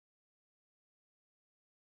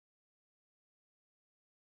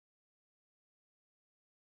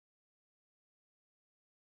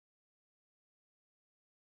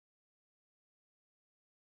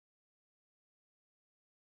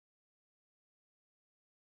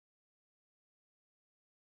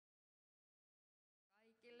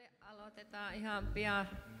Aloitetaan ihan pian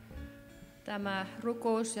tämä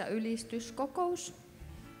rukous- ja ylistyskokous.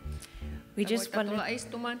 We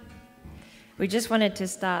just wanted to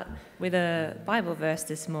start with a Bible verse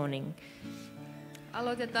this morning.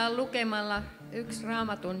 Aloitetaan lukemalla yksi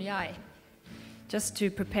Raamatun jae. Just to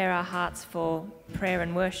prepare our hearts for prayer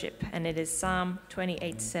and worship, and it is Psalm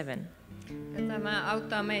 28:7. Ja tämä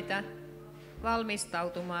auttaa meitä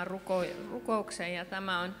valmistautumaan rukoukseen, ja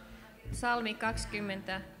tämä on Psalmi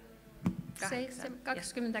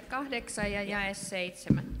 28 ja jae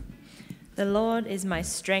 7. The Lord is my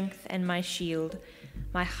strength and my shield.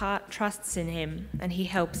 My heart trusts in him, and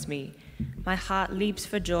he helps me. My heart leaps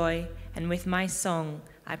for joy, and with my song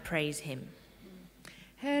I praise him.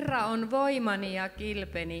 Herra on voimani ja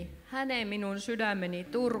kilpeni. Häneen minun sydämeni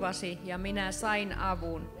turvasi, ja minä sain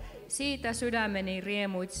avun. Siitä sydämeni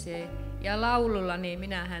riemuitsee, ja laulullani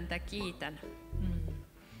minä häntä kiitän.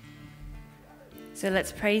 So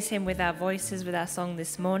let's praise him with our voices, with our song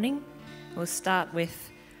this morning. We'll start with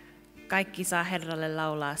Kaikki saa Herralle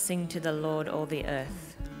laulaa, sing to the Lord all the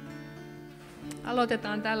earth.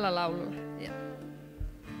 Aloitetaan tällä laululla.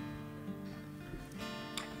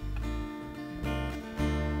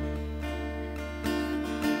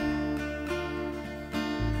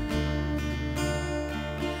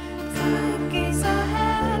 Kaikki saa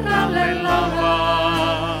Herralle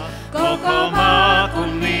laulaa, koko maa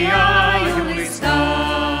kunniaa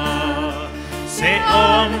julistaa. Se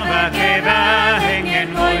on väkevää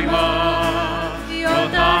hengen voimaa,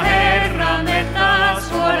 jota Herramme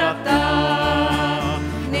taas vuodattaa.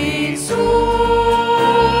 Niin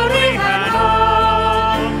suuri hän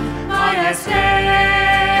on,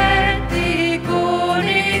 majesteetti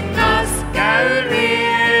kuningas, käy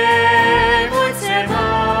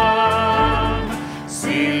riemuitsemaan,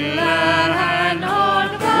 sillä hän on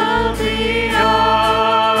valtias.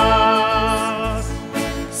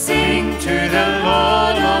 Sing to the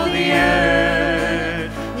Lord of the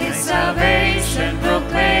earth, his salvation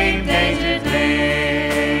proclaim day to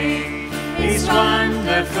day. His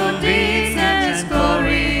wonderful deeds and his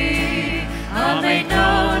glory are made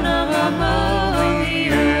known among all the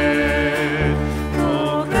earth.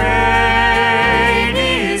 For great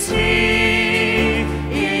is he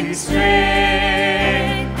in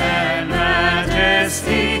strength and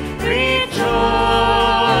majesty.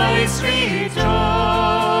 Rejoice, rejoice,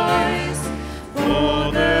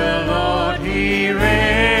 for the Lord he reigns.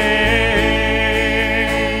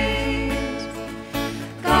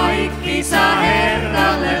 Kaikki saa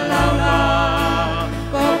Herralle laulaa,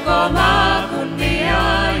 koko maa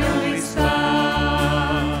kunniaa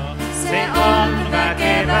julistaa. Se on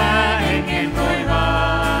väkevää hengen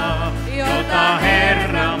voimaa, jota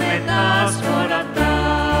Herramme taas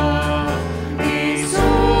vuodattaa. Niin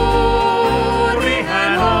suuri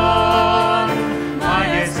hän on,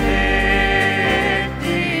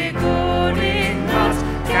 majesteetti kuningas,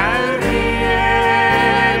 käy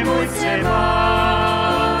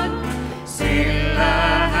riemuitsemaan,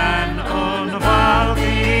 sillä hän on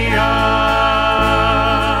valtias.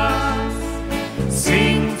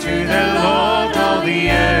 Sing to the Lord of the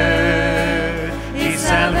earth, his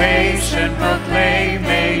salvation proclaim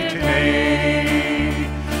day to day.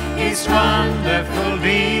 His wonderful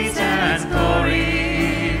deeds and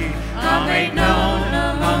glory are made known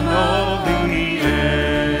among all the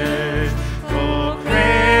earth. For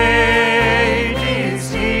great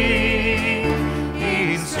is he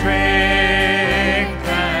in strength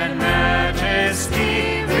and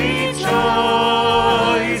majesty.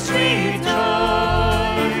 Rejoice,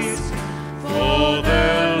 rejoice, for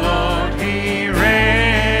the Lord he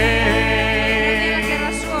reigns.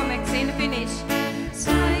 Kerran suomeksi in Finnish.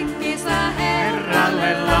 Kaikki saa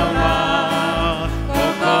Herralle laulaa,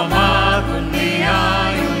 koko maa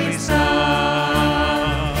kunniaa julistaa.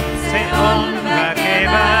 Se on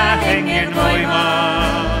väkevää hengen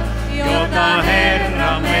voimaa, jota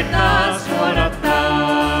Herramme taas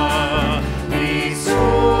vuodattaa. Niin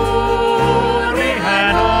suuri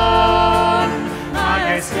hän on,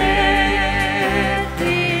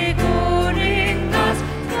 majesteetti kuningas,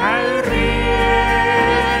 käy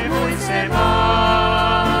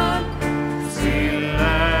riemuitsemaan,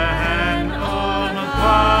 sillä hän on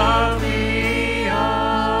valtias.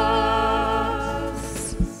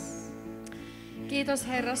 Kiitos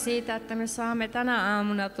Herra siitä, että me saamme tänä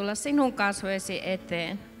aamuna tulla sinun kasvojesi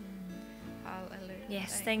eteen. Halleluja.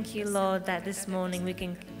 Yes, thank you, Lord, that this morning we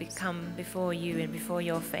can come before you and before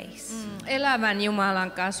your face, Elävän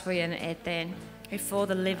Jumalan kasvojen eteen. before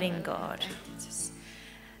the living God.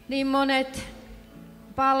 Niin monet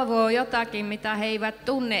palvoo jotakin, mitä he eivät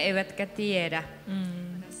tunne eivätkä tiedä.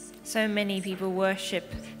 So many people worship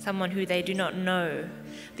someone who they do not know.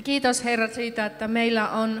 Kiitos Herra siitä, että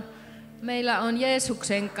meillä on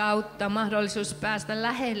Jeesuksen kautta mahdollisuus päästä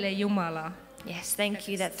lähelle Jumalaa. Yes, thank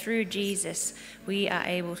you that through Jesus we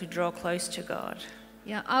are able to draw close to God.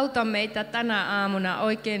 Ja auta meitä tänä aamuna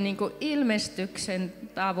oikein niin kuin ilmestyksen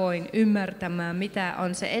tavoin ymmärtämään, mitä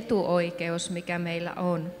on se etuoikeus, mikä meillä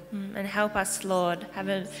on. And help us, Lord,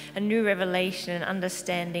 have a new revelation and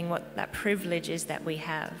understanding what that privilege is that we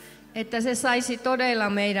have. Että se saisi todella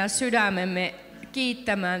meidän sydämemme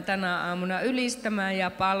kiittämään tänä aamuna, ylistämään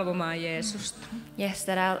ja palvomaan Jeesusta. Yes,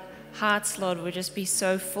 that our hearts, Lord, would just be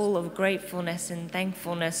so full of gratefulness and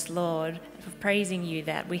thankfulness, Lord, for praising you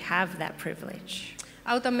that we have that privilege.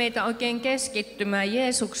 Auta meitä oikein keskittymään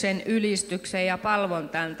Jeesuksen ylistykseen ja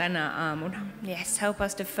palvontaan tänä aamuna. Yes, help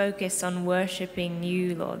us to focus on worshiping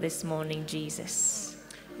you, Lord, this morning, Jesus.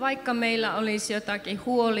 Vaikka meillä olisi jotakin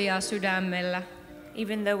huolia sydämellä,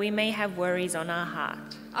 Even though we may have worries on our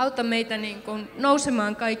heart, auta meitä niin kuin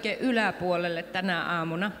nousemaan kaiken yläpuolelle tänä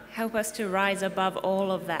aamuna. help us to rise above all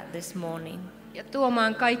of that this morning Ja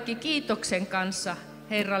tuomaan kaikki kiitoksen kanssa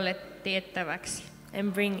Herralle tiettäväksi.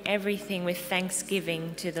 and bring everything with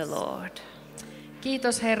thanksgiving to the Lord.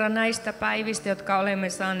 Kiitos Herra näistä päivistä, jotka olemme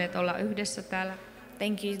saaneet olla yhdessä täällä.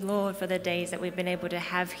 Thank you, Lord, for the days that we've been able to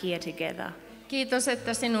have here together. Kiitos,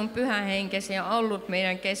 että sinun pyhä henkesi on ollut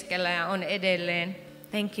meidän keskellä ja on edelleen.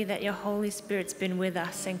 Thank you that your Holy Spirit's been with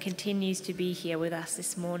us and continues to be here with us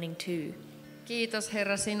this morning too. Kiitos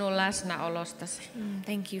Herra sinun läsnäolostasi.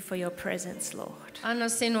 Thank you for your presence, Lord. Anna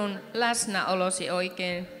sinun läsnäolosi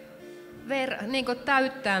oikein niin kuin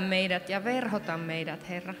täyttää meidät ja verhota meidät,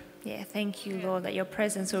 Herra. Yeah, thank you, Lord, that your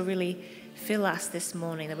presence will really fill us this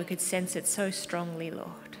morning, that we could sense it so strongly,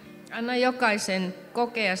 Lord. Anna jokaisen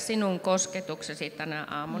kokea sinun kosketuksesi tänä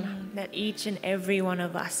aamuna. That each and every one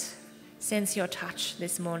of us sense your touch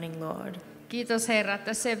this morning, Lord. Kiitos Herra,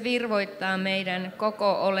 että se virvoittaa meidän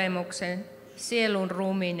koko olemuksen, sielun,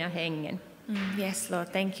 ruumiin ja hengen. Yes, Lord,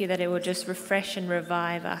 thank you that it will just refresh and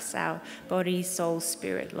revive us, our body, soul,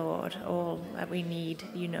 spirit, Lord. All that we need,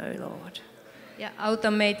 you know, Lord. Ja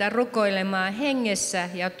auta meitä rukoilemaan hengessä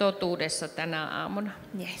ja totuudessa tänä aamuna.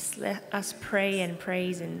 Yes, let us pray and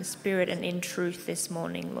praise in spirit and in truth this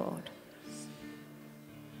morning, Lord.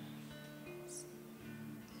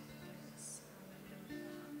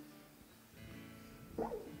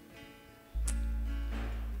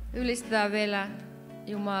 Ylistetään vielä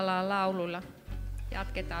Jumalaa laululla.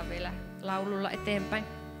 Jatketaan vielä laululla eteenpäin.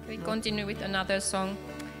 We continue with another song,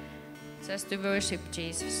 just to worship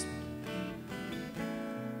Jesus.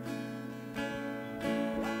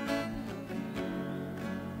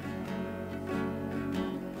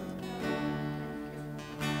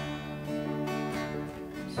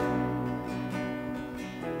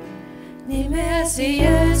 Nimesi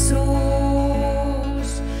Jeesus,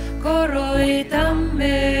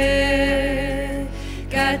 koroitamme,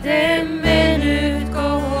 kätemme nyt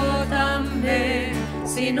kohotamme,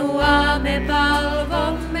 sinua me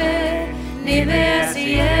palvomme.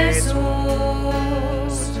 Nimesi Jeesus,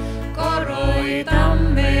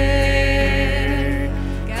 koroitamme,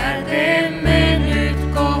 kätemme nyt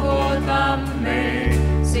kohotamme,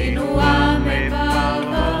 sinua me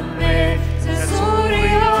palvomme. Se suuri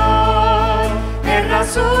on, Herra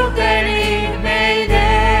suurten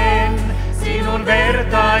ihmeiden, sinun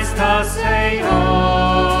vertaistas ei oo.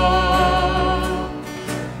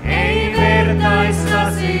 Ei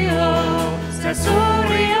vertaistasi oo, se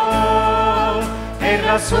suuri on,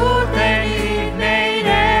 Herra suurten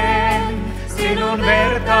ihmeiden, sinun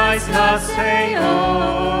vertaistas ei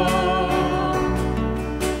oo.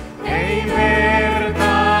 Ei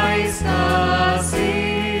vertaistasi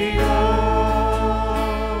oo.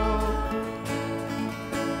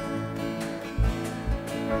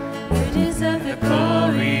 You deserve the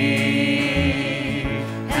glory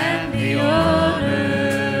and the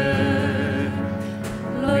honor.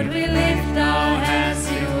 Lord, we lift our hands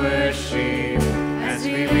in worship as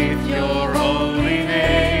we lift your holy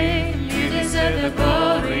name. You deserve the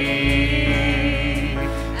glory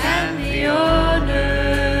and the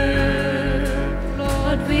honor.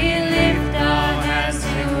 Lord, we lift our hands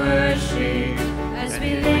in worship as we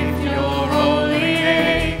lift your holy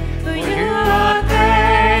name. For you are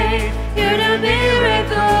great, you do miracles.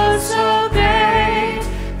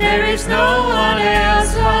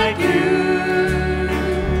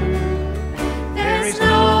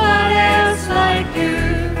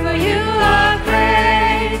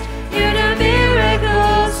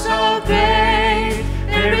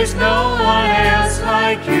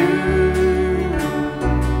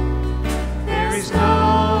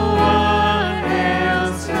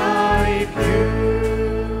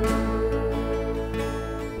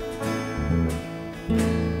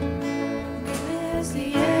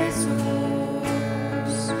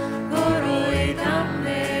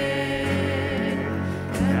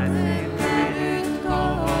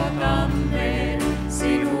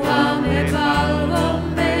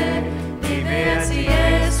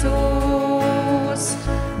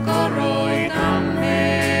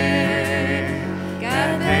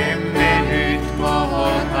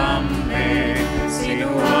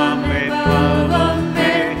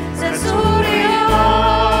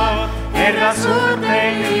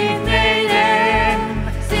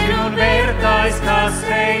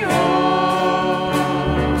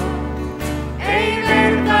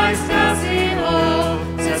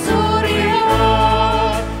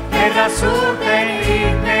 Mitä suurten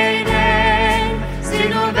ihmeiden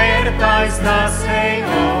sinun vertaistas ei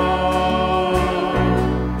oo.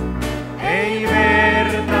 Ei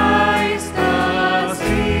vertaistasi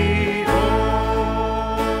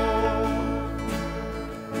oo.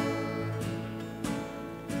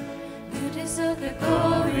 You deserve the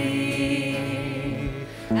glory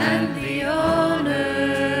and the honor.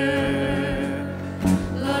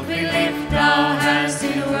 Lord, we lift our hands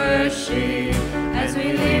in worship as we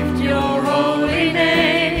lift your holy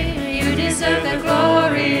name. You deserve the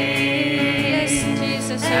glory. Yes,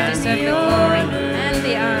 Jesus, you deserve the glory and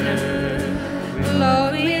the honor.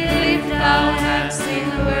 Lord, we lift our hands in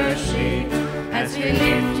worship as we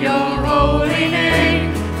lift your holy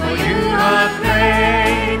name. For you are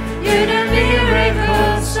great, you do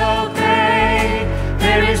miracles so great.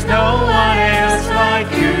 There is no one else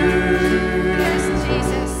like you. Yes,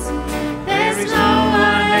 Jesus. There's no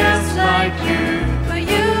one else like you. For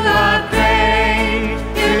you are great,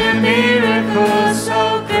 you do miracles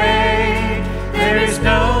so great. There is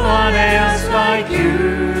no one else like you.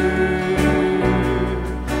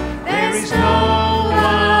 There is no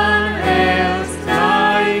one else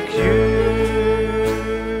like you.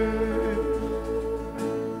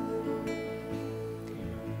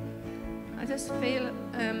 I just feel,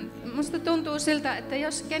 musta tuntuu siltä, että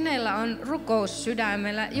jos kenellä on rukous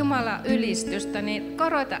sydämellä Jumala ylistystä, niin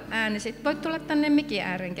korota ääni. Sitten voit tulla tänne mikin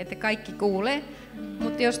äärenkin, että kaikki kuulee.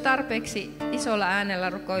 Mutta jos tarpeeksi isolla äänellä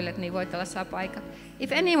rukoilet, niin voit olla saa paikka.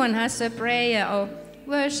 If anyone has a prayer or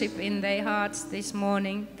worship in their hearts this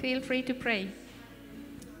morning, feel free to pray.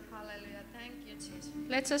 Hallelujah, thank you Jesus.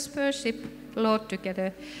 Let's us worship Lord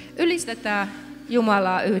together. Ylistetään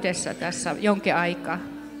Jumalaa yhdessä tässä jonkin aikaa.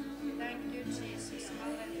 Thank you Jesus.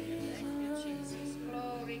 Hallelujah. Thank you Jesus.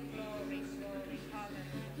 Glory, glory, glory.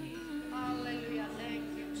 Hallelujah. Hallelujah. Thank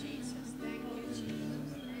you Jesus. Thank you Jesus.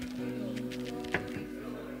 Thank you Lord. Glory,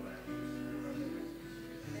 glory.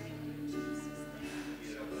 Thank you Jesus. Thank you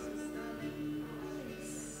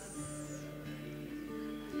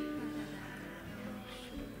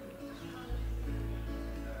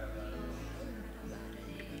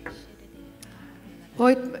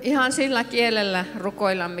Voit ihan sillä kielellä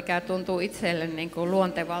rukoilla, mikä tuntuu itselle niin kuin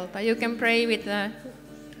luontevalta. You can pray with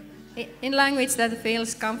in language that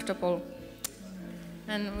feels comfortable,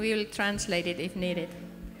 and we will translate it if needed.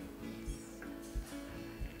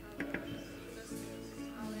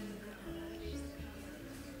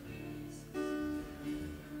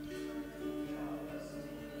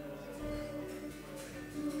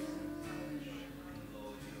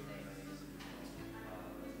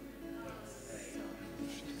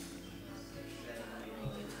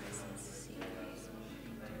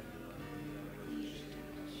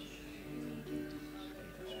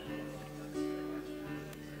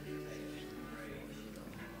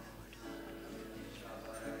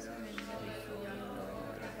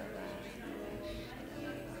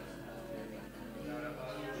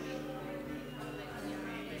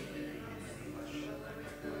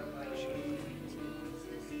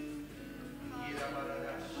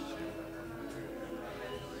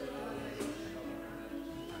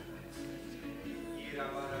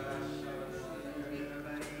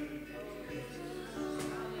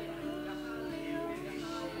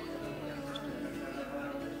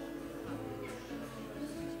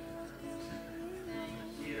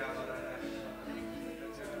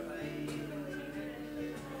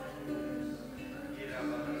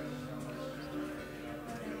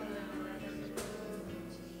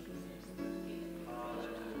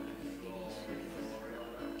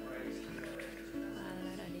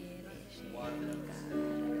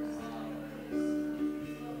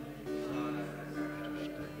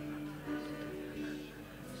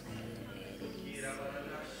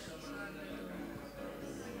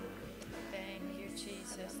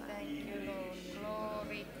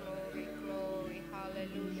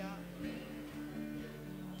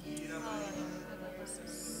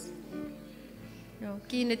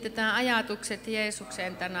 Kiinnitetään ajatukset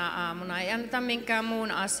Jeesukseen tänä aamuna. Ei anneta minkään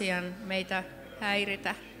muun asian meitä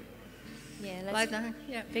häiritä. Yeah,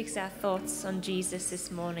 let's fix our thoughts on Jesus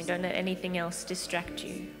this morning. Don't let anything else distract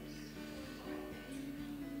you.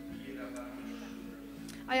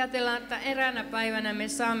 Ajatellaan, että eräänä päivänä me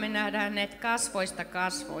saamme nähdä hänet kasvoista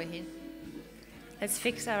kasvoihin. Let's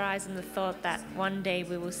fix our eyes on the thought that one day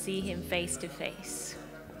we will see him face to face.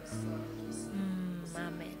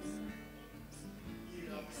 Amen.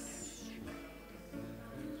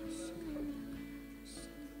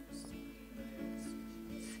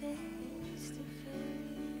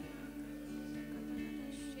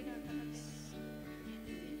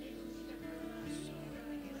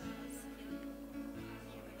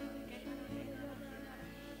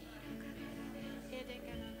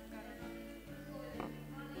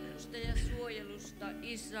 siunausta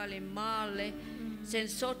Israelin maalle, sen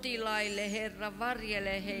sotilaille, Herra,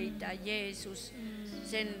 varjele heitä, Jeesus,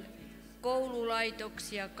 sen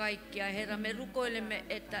koululaitoksia kaikkia, Herra, me rukoilemme,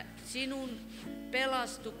 että sinun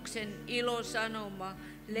pelastuksen ilosanoma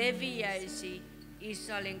leviäisi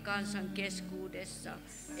Israelin kansan keskuudessa,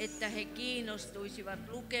 että he kiinnostuisivat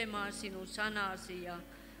lukemaan sinun sanasi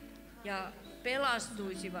ja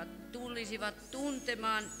pelastuisivat, tulisivat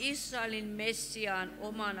tuntemaan Israelin Messiaan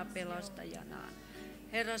omana pelastajanaan.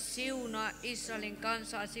 Herra, siunaa Israelin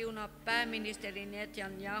kansaa, siunaa pääministeri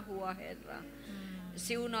Netanyahua, Herra.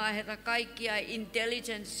 Siunaa, Herra, kaikkia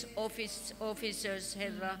intelligence officers,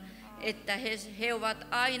 Herra, että he ovat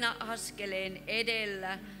aina askeleen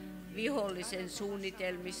edellä vihollisen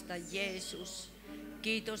suunnitelmista, Jeesus.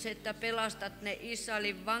 Kiitos, että pelastat ne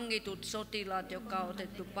Israelin vangitut sotilaat, jotka on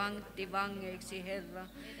otettu panttivangeiksi, Herra.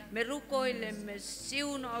 Me rukoilemme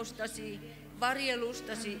siunaustasi,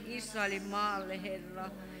 varjelustasi Israelin maalle, Herra.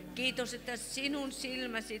 Kiitos, että sinun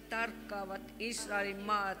silmäsi tarkkaavat Israelin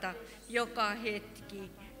maata joka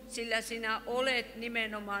hetki, sillä sinä olet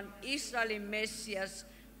nimenomaan Israelin Messias,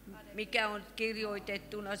 mikä on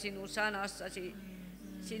kirjoitettuna sinun sanassasi.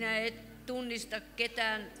 Sinä et tunnista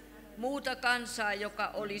ketään muuta kansaa, joka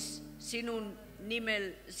olisi sinun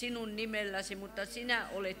nimelläsi, mutta sinä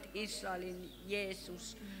olet Israelin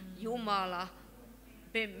Jeesus, Jumala,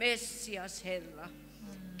 Messias, Herra.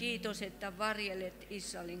 Kiitos, että varjelet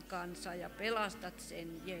Israelin kansaa ja pelastat sen,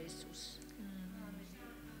 Jeesus.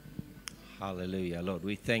 Hallelujah. Lord,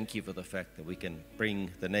 we thank you for the fact that we can bring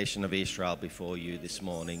the nation of Israel before you this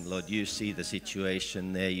morning. Lord, you see the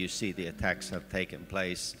situation there. You see the attacks have taken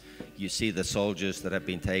place. You see the soldiers that have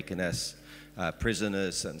been taken as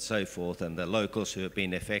prisoners and so forth, and the locals who have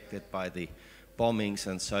been affected by the bombings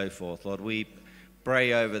and so forth. Lord, we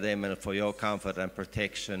pray over them and for your comfort and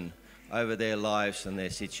protection over their lives and their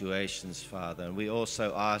situations, Father. And we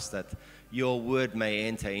also ask that your word may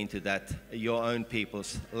enter into that, your own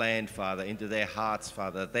people's land, Father, into their hearts,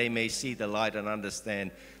 Father, that they may see the light and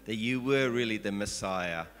understand that you were really the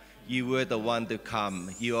Messiah. You were the one to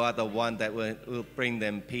come. You are the one that will bring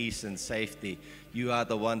them peace and safety. You are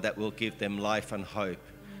the one that will give them life and hope.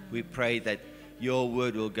 We pray that your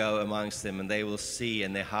word will go amongst them and they will see,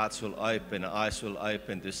 and their hearts will open, eyes will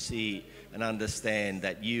open to see and understand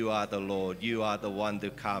that you are the Lord. You are the one to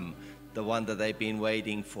come, the one that they've been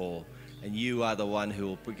waiting for. And you are the one who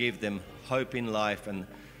will give them hope in life and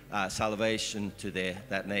salvation to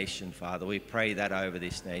that nation, Father. We pray that over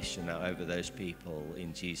this nation, over those people,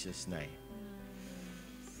 in Jesus' name.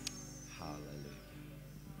 Hallelujah.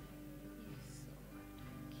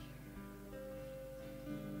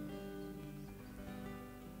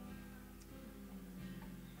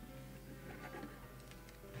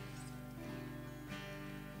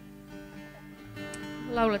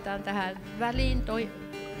 Lauletaan tähän väliin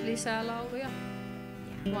lisää lauluja.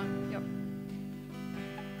 Joo.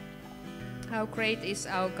 How great is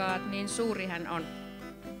our God, niin suuri hän on.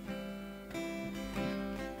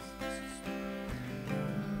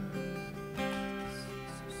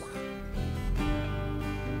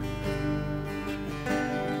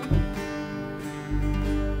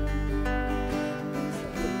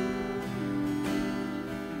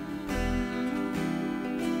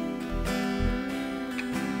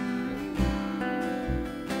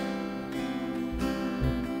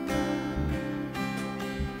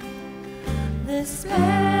 The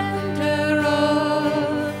splendor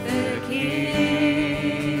of the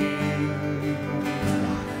King,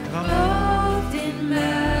 clothed in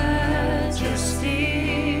majesty,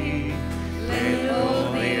 let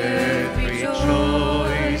all the earth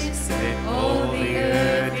rejoice, let all the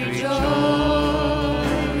earth rejoice.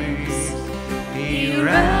 He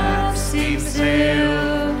wraps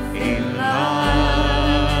himself in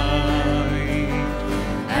light,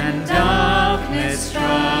 and darkness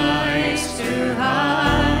tries to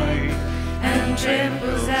hide, and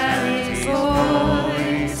trembles at his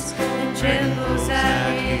voice, and trembles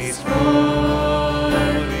at his voice.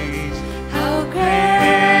 How great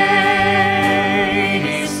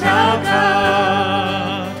is our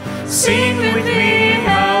God! Sing with me,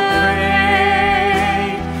 how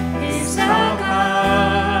great is our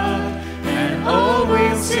God! And all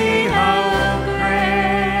will see how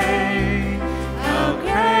great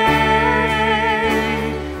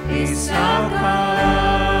is our God.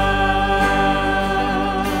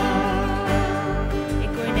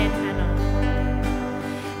 Ikuinen hän on.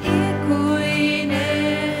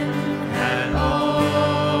 Ikuinen hän on.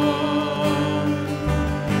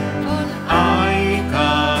 On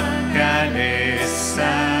aikaan kädessä.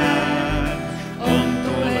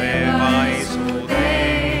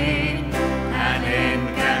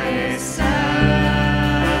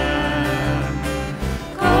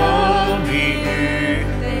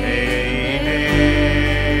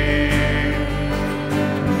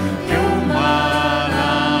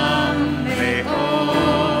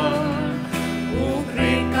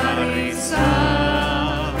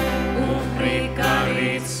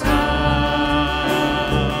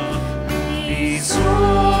 Niin suuri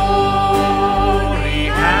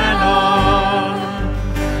hän on,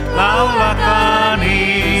 laulakaa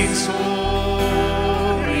niin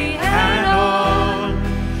suuri hän on,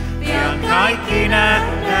 pian kaikki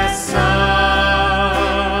nähdä saa.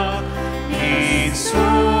 Niin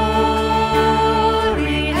suuri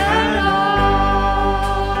hän on.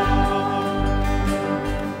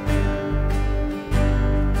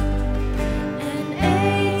 And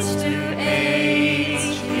age to age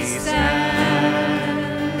he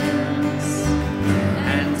stands,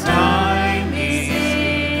 And time is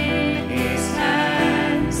in his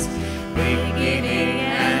hands, beginning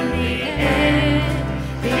and the end,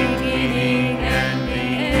 beginning and the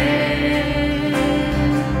end.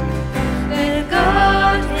 The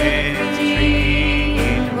Godhead three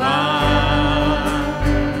in one,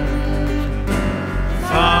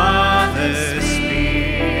 Father,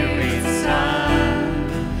 Spirit, Son,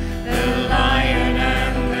 the Lion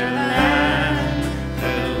and the Lamb,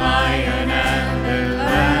 the Lion and the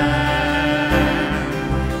Lamb.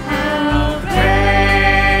 How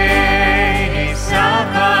great is our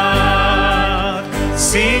God!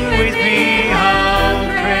 Sing with me, how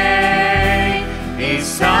great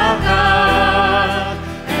is our God!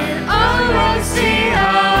 And all will see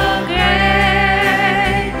how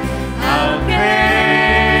great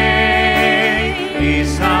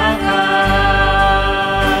is our God.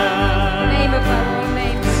 Name above all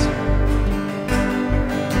names.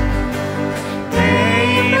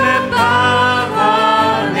 Name above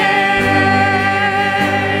all names,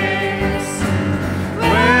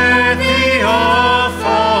 worthy of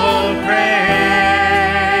all praise.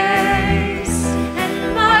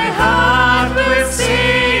 and my Heart will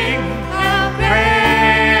sing, how great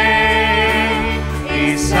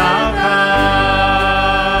is our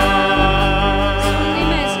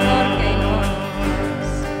Nimes korkein on. God.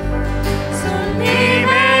 Sun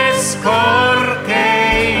nimes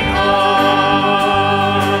korkein on,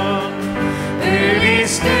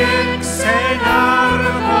 ylistyksen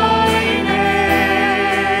arvoinen.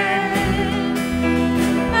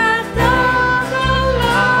 Mä tahdon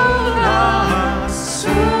Laulaa,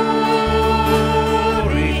 suuri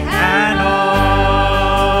hän on.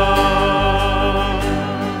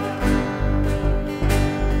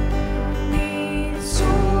 Niin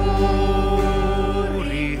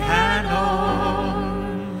suuri hän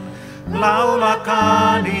on.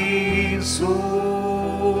 Laulakaa, niin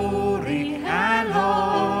suuri hän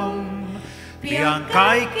on. Pian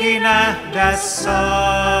kaikki nähdä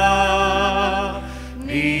saa.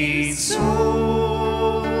 Niin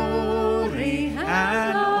suuri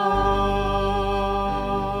hän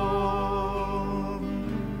on.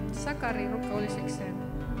 Sakari rukoilisekseen.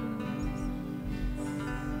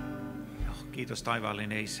 Kiitos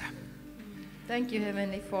taivaallinen Isä. Thank you,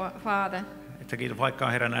 Heavenly Father. Että kiitos, vaikka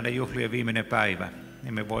on Herra näiden juhlien viimeinen päivä,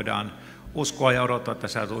 niin me voidaan uskoa ja odottaa, että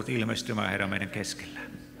sä tulet ilmestymään Herra meidän keskellä.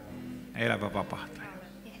 Elävä vapahtaja.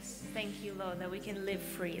 Yes, thank you, Lord, that we can live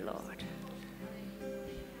free, Lord.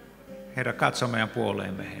 Herra, katso meidän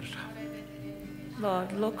puoleemme, Herra. Lord,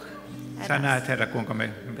 look at Sä us. näet, Herra, kuinka me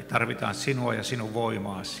tarvitaan sinua ja sinun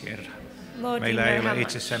voimaasi, Herra. Lord, Meillä you ei know how ole much.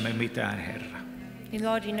 itsessämme mitään, Herra.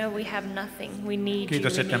 Lord, you know we have nothing. We need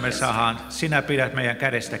Kiitos, you. että me saadaan, sinä pidät meidän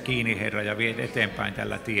kädestä kiinni, Herra, ja viet eteenpäin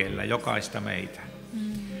tällä tiellä, jokaista meitä.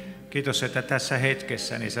 Kiitos, että tässä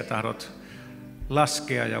hetkessä niin sä tahdot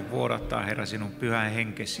laskea ja vuodattaa, Herra, sinun pyhän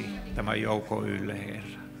henkesi tämän joukon ylle,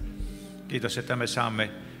 Herra. Kiitos, että me saamme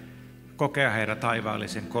kokea, Herra,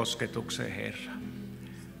 taivaallisen kosketuksen, Herra.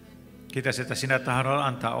 Kiitos, että sinä tahdot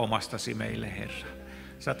antaa omastasi meille, Herra.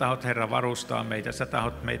 Sä tahdot, Herra, varustaa meitä. Sä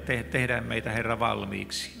tahdot tehdä meitä, Herra,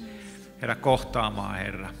 valmiiksi. Herra, kohtaamaan,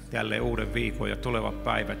 Herra, jälleen uuden viikon ja tulevat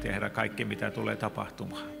päivät ja, Herra, kaikki, mitä tulee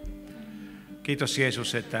tapahtumaan. Kiitos,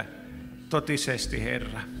 Jeesus, että totisesti,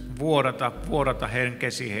 Herra, vuodata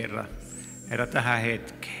henkesi, Herra, Herra, tähän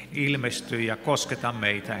hetkeen. Ilmesty ja kosketa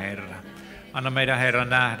meitä, Herra. Anna meidän, Herra,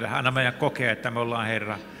 nähdä. Anna meidän kokea, että me ollaan,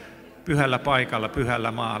 Herra, pyhällä paikalla,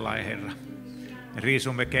 pyhällä maalla, Herra. Me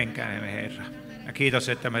riisumme kenkäämme, Herra. Ja kiitos,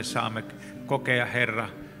 että me saamme kokea, Herra,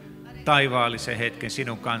 taivaallisen hetken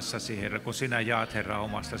sinun kanssasi, Herra, kun sinä jaat, Herra,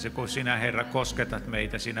 omastasi, kun sinä, Herra, kosketat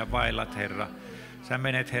meitä, sinä vaillat, Herra. Sä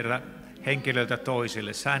menet, Herra, henkilöltä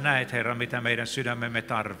toisille. Sä näet, Herra, mitä meidän sydämemme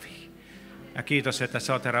tarvii. Ja kiitos, että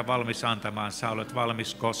sä oot, Herra, valmis antamaan, sä olet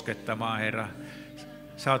valmis koskettamaan, Herra.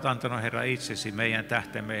 Sä oot antanut, Herra, itsesi meidän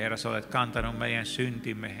tähtemme, Herra. Sä olet kantanut meidän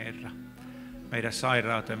syntimme, Herra. Meidän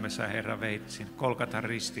sairautemme sä, Herra, veit sinne Kolkatan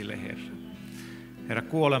ristille, Herra. Herra,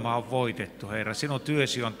 kuolema on voitettu, Herra. Sinun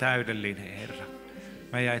työsi on täydellinen, Herra.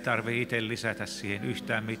 Meidän ei tarvitse itse lisätä siihen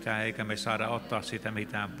yhtään mitään, eikä me saada ottaa sitä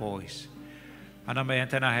mitään pois. Anna meidän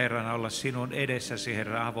tänä Herrana olla sinun edessäsi,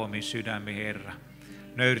 Herra, avoimin sydämi, Herra.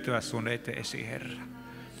 Nöyrtyä sun eteesi, Herra.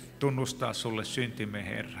 Tunnustaa sulle syntimme,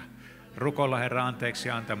 Herra. Rukoilla, Herra, anteeksi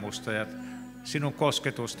antamusta ja sinun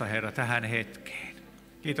kosketusta, Herra, tähän hetkeen.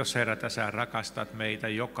 Kiitos, Herra, että sä rakastat meitä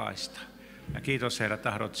jokaista. Ja kiitos, Herra,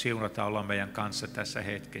 tahdot siunata olla meidän kanssa tässä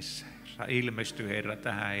hetkessä. Herra, ilmesty, Herra,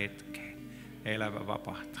 tähän hetkeen. Elävä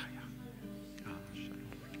vapahtaja.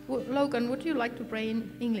 Logan, would you like to pray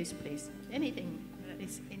in English, please? Anything that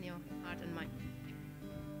is in your heart and mind.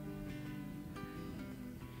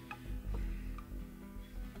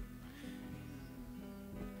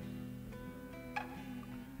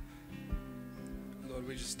 Lord,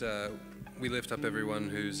 we lift up everyone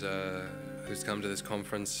who's come to this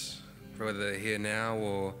conference, whether they're here now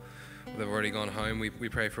or they've already gone home. We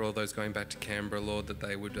pray for all those going back to Canberra, Lord, that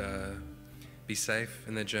they would be safe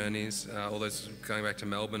in their journeys. All those going back to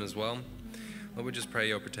Melbourne as well. Lord, we just pray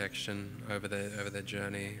your protection over their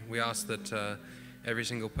journey. We ask that every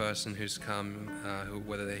single person who's come,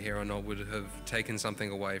 whether they're here or not, would have taken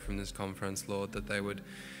something away from this conference, Lord, that they would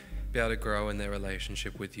be able to grow in their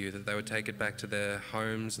relationship with you, that they would take it back to their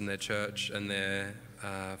homes and their church and their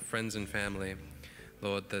friends and family,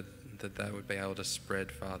 Lord, that would be able to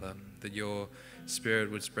spread, Father, that your Spirit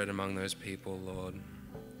would spread among those people, Lord.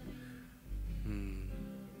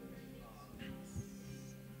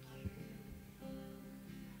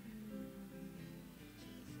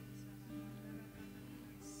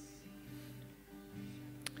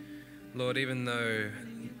 Lord, even though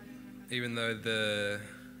the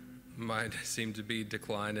might seem to be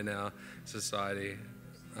decline in our society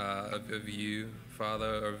of you,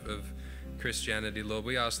 Father, of Christianity, Lord,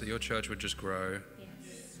 we ask that your church would just grow.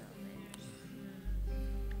 Yes.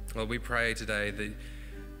 Lord, we pray today that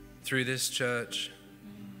through this church,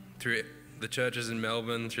 through the churches in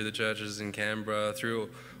Melbourne, through the churches in Canberra, through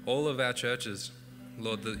all of our churches,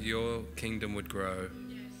 Lord, that your kingdom would grow.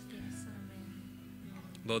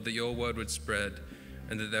 Lord, that your word would spread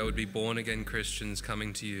and that there would be born-again Christians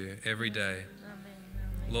coming to you every day.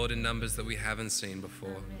 Lord, in numbers that we haven't seen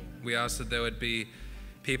before. We ask that there would be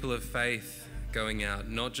people of faith going out,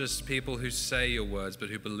 not just people who say your words, but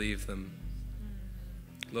who believe them.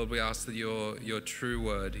 Lord, we ask that your true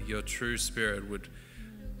word, your true Spirit would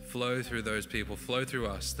flow through those people, flow through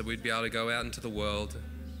us, that we'd be able to go out into the world,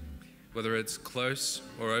 whether it's close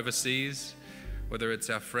or overseas, whether it's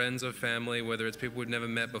our friends or family, whether it's people we've never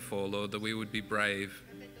met before, Lord, that we would be brave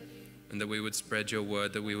and that we would spread your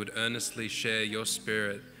word, that we would earnestly share your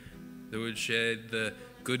Spirit, that we would share the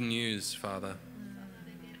good news, Father,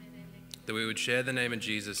 that we would share the name of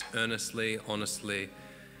Jesus earnestly, honestly,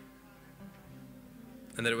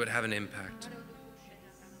 and that it would have an impact.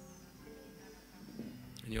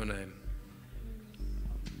 In your name.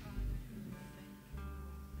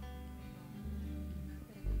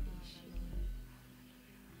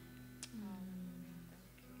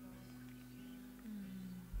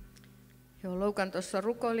 Joo, Loukan tuossa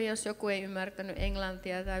rukoili, jos joku ei ymmärtänyt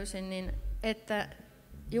englantia täysin, niin että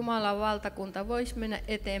Jumalan valtakunta voisi mennä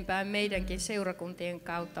eteenpäin meidänkin seurakuntien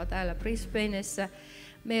kautta täällä Brisbaneissa,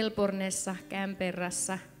 Melbourneessa,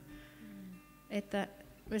 Canberrassa, että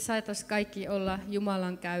me saataisiin kaikki olla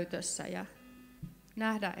Jumalan käytössä ja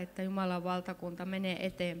nähdä, että Jumalan valtakunta menee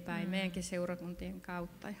eteenpäin meidänkin seurakuntien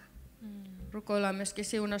kautta. Ja rukoillaan myöskin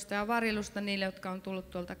siunausta ja varjelusta niille, jotka on tullut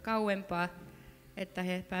tuolta kauempaa, että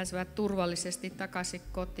he pääsevät turvallisesti takaisin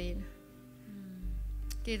kotiin.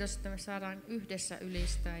 Kiitos, että me saadaan yhdessä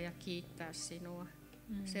ylistää ja kiittää sinua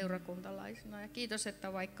seurakuntalaisena. Ja kiitos,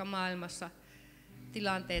 että vaikka maailmassa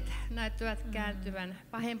tilanteet näyttävät kääntyvän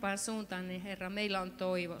pahempaan suuntaan, niin Herra, meillä on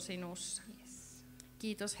toivo sinussa.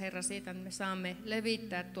 Kiitos Herra siitä, että me saamme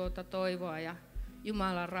levittää tuota toivoa ja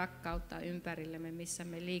Jumalan rakkautta ympärillemme, missä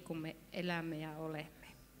me liikumme, elämme ja olemme.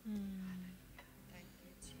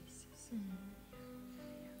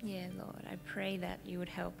 Yeah, Lord, I pray that you would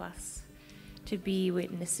help us to be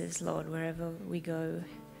witnesses, Lord, wherever we go.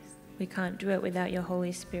 We can't do it without your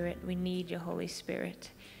Holy Spirit. We need your Holy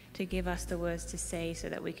Spirit to give us the words to say so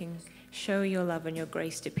that we can show your love and your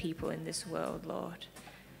grace to people in this world, Lord.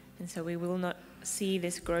 And so we will not see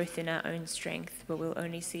this growth in our own strength, but we'll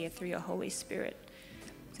only see it through your Holy Spirit.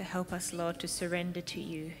 So help us, Lord, to surrender to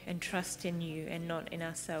you and trust in you and not in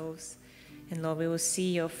ourselves. And Lord, we will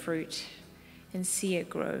see your fruit and see it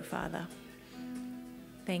grow, Father.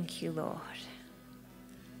 Thank you, Lord.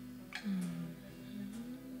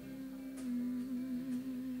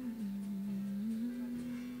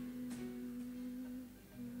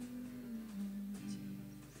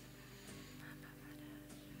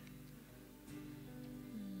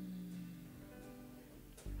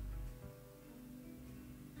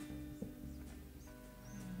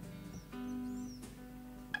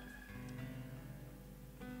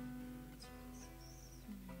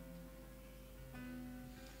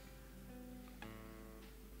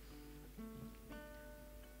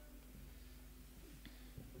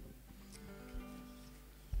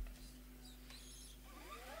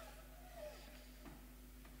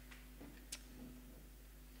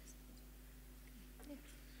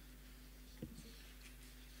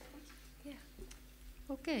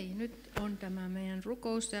 Okei, nyt on tämä meidän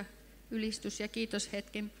rukous ja ylistys ja kiitos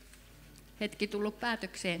hetki tullut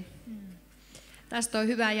päätökseen. Tästä on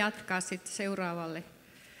hyvä jatkaa sitten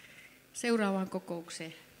seuraavaan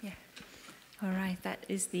kokoukseen. Yeah. All right, that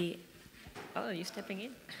is the... Oh, are you stepping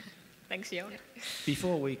in? Thanks, Joona.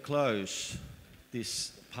 Before we close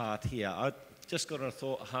this part here, I just got a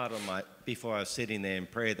thought hard on before I was sitting there in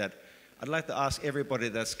prayer that I'd like to ask everybody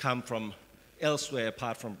that's come from elsewhere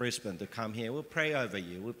apart from Brisbane to come here. We'll pray over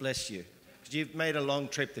you. We'll bless you. Because you've made a long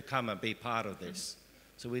trip to come and be part of this.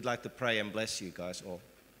 So we'd like to pray and bless you guys all.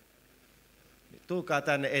 Tulkaa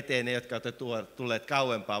tänne eteen ne, jotka olette tulleet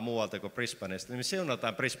kauempaa muualta kuin Brisbaneista. Me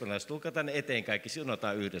siunataan Brisbanelaista. Tulkaa tänne eteen kaikki.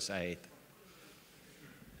 Siunataan yhdessä heitä.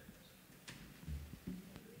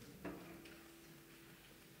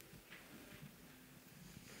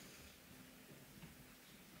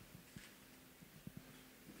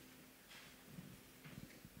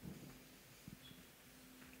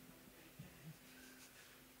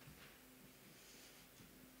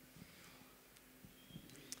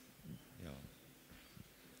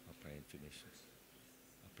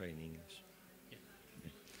 In English.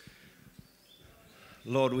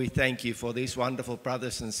 Lord, we thank you for these wonderful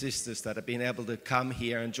brothers and sisters that have been able to come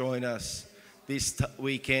here and join us this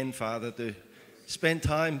weekend, Father, to spend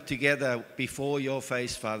time together before your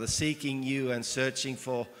face, Father, seeking you and searching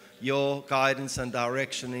for your guidance and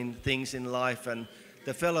direction in things in life and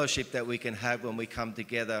the fellowship that we can have when we come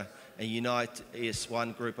together and unite as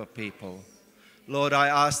one group of people. Lord, I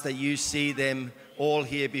ask that you see them all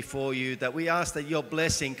here before you, that we ask that your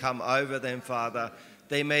blessing come over them, Father.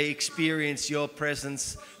 They may experience your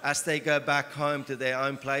presence as they go back home to their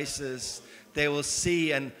own places. They will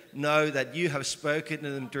see and know that you have spoken to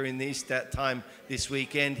them during that time this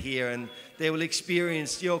weekend here, and they will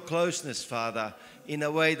experience your closeness, Father, in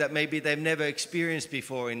a way that maybe they've never experienced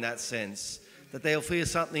before in that sense. That they'll feel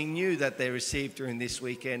something new that they received during this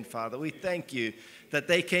weekend, Father. We thank you that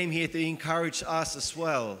they came here to encourage us as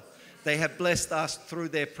well. They have blessed us through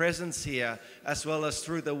their presence here, as well as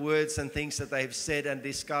through the words and things that they've said and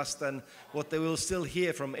discussed and what they will still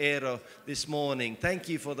hear from Eero this morning. Thank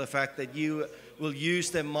you for the fact that you will use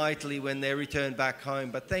them mightily when they return back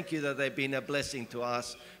home. But thank you that they've been a blessing to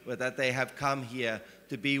us, that they have come here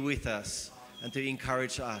to be with us and to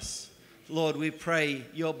encourage us. Lord, we pray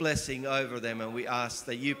your blessing over them, and we ask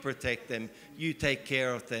that you protect them, you take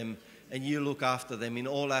care of them, and you look after them in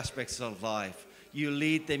all aspects of life. You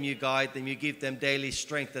lead them, you guide them, you give them daily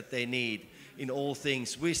strength that they need in all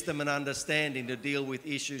things, wisdom and understanding to deal with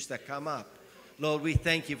issues that come up. Lord, we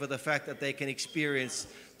thank you for the fact that they can experience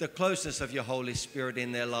the closeness of your Holy Spirit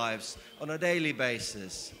in their lives on a daily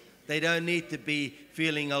basis. They don't need to be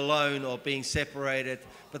feeling alone or being separated,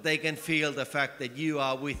 but they can feel the fact that you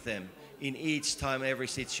are with them in each time, every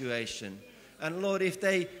situation. And Lord, if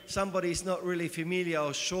somebody is not really familiar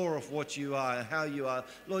or sure of what you are and how you are,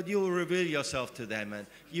 Lord, you will reveal yourself to them and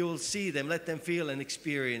you will see them, let them feel and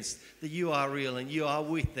experience that you are real and you are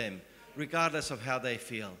with them, regardless of how they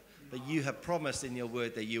feel. But you have promised in your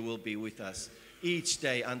word that you will be with us each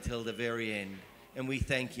day until the very end. And we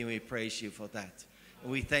thank you and we praise you for that.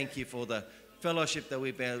 And we thank you for the fellowship that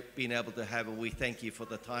we've been able to have, and we thank you for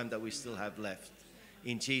the time that we still have left.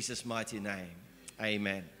 In Jesus' mighty name,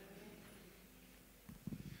 amen.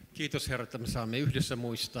 Kiitos Herra, että me saamme yhdessä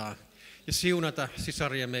muistaa ja siunata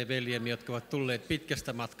sisariamme ja veljemme, jotka ovat tulleet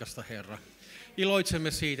pitkästä matkasta, Herra.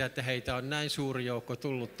 Iloitsemme siitä, että heitä on näin suuri joukko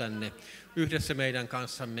tullut tänne yhdessä meidän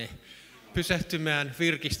kanssamme pysähtymään,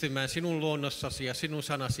 virkistymään sinun luonnossasi ja sinun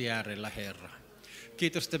sanasi äärellä, Herra.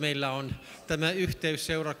 Kiitos, että meillä on tämä yhteys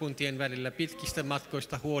seurakuntien välillä pitkistä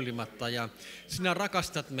matkoista huolimatta ja sinä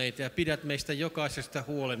rakastat meitä ja pidät meistä jokaisesta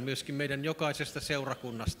huolen, myöskin meidän jokaisesta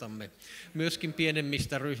seurakunnastamme, myöskin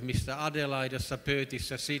pienemmistä ryhmistä Adelaidassa,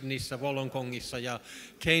 Perthissä, Sydneyssä, Wollongongissa ja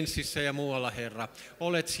Keynesissa ja muualla, Herra.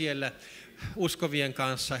 Olet siellä uskovien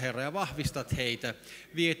kanssa, Herra, ja vahvistat heitä,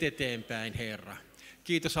 viet eteenpäin, Herra.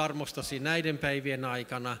 Kiitos armostasi näiden päivien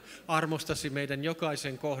aikana, armostasi meidän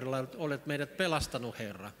jokaisen kohdalla, olet meidät pelastanut,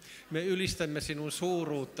 Herra. Me ylistämme sinun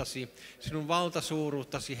suuruuttasi, sinun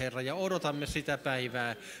valtasuuruuttasi, Herra, ja odotamme sitä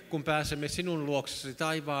päivää, kun pääsemme sinun luoksesi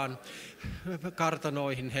taivaan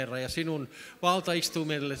kartanoihin, Herra, ja sinun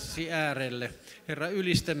valtaistumellesi äärelle, Herra,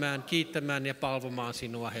 ylistämään, kiittämään ja palvomaan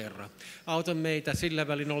sinua, Herra. Auta meitä sillä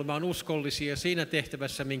välin olemaan uskollisia siinä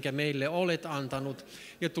tehtävässä, minkä meille olet antanut,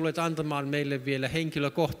 ja tulet antamaan meille vielä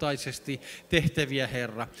henkilökohtaisesti tehtäviä,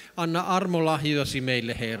 Herra. Anna armolahjoasi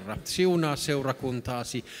meille, Herra. Siunaa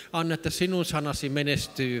seurakuntaasi. Anna, että sinun sanasi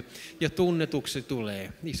menestyy ja tunnetuksi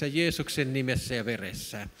tulee. Isä Jeesuksen nimessä ja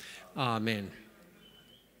veressä. Amen.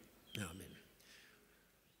 Amen.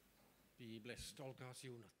 Be blessed all. Olkaa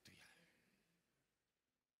siunattu.